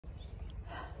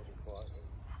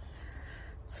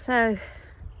So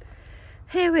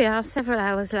here we are several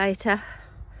hours later.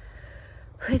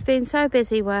 We've been so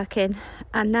busy working,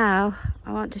 and now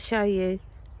I want to show you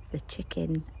the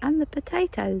chicken and the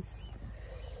potatoes.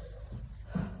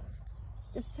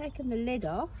 Just taken the lid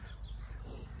off.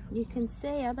 You can see,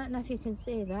 I don't know if you can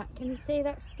see that. Can you see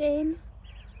that steam?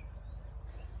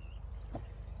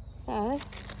 So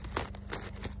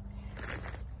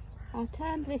I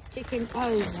turned this chicken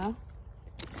over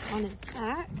on its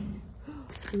back.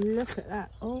 Look at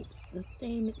that. Oh, the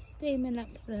steam, it's steaming up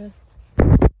the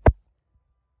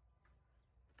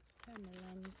camera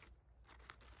lens.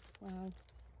 Wow.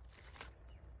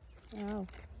 Wow.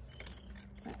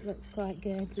 That looks quite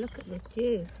good. Look at the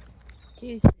juices.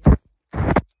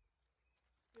 The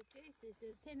juices,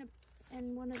 it's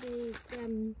in one of these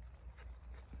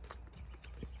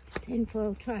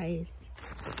tinfoil trays.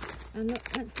 And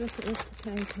look, let's look at this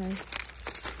potato.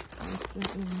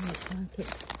 That one looks like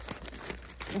it's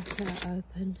left out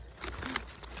open.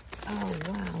 Oh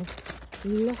wow,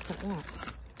 look at that.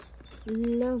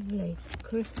 Lovely,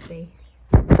 crispy.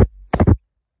 I'm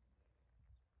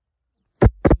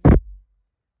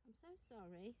so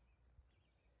sorry.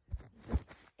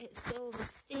 It's all the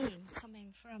steam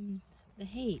coming from the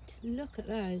heat. Look at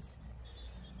those.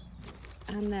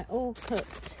 And they're all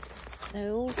cooked. They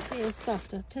all feel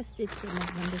soft. I tested some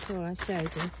of them before I showed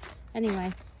you.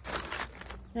 Anyway,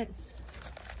 let's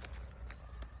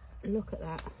look at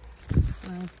that.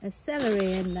 Well, there's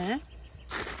celery in there,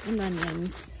 and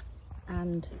onions,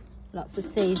 and lots of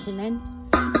seasoning.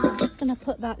 I'm just going to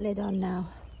put that lid on now.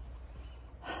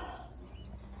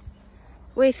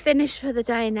 We've finished for the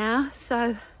day now,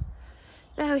 so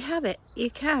there we have it. You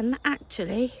can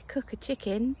actually cook a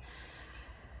chicken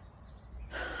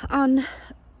on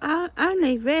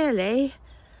only really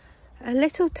a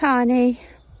little tiny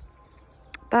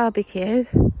barbecue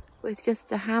with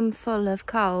just a handful of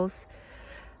coals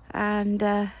and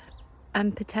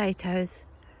potatoes.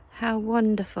 How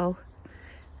wonderful.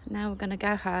 Now we're going to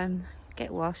go home,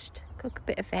 get washed, cook a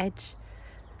bit of veg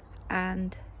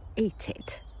and eat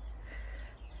it.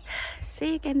 See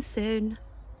you again soon.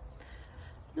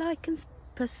 Like and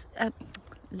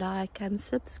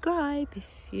subscribe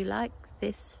if you like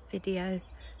this video.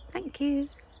 Thank you.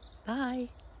 Bye.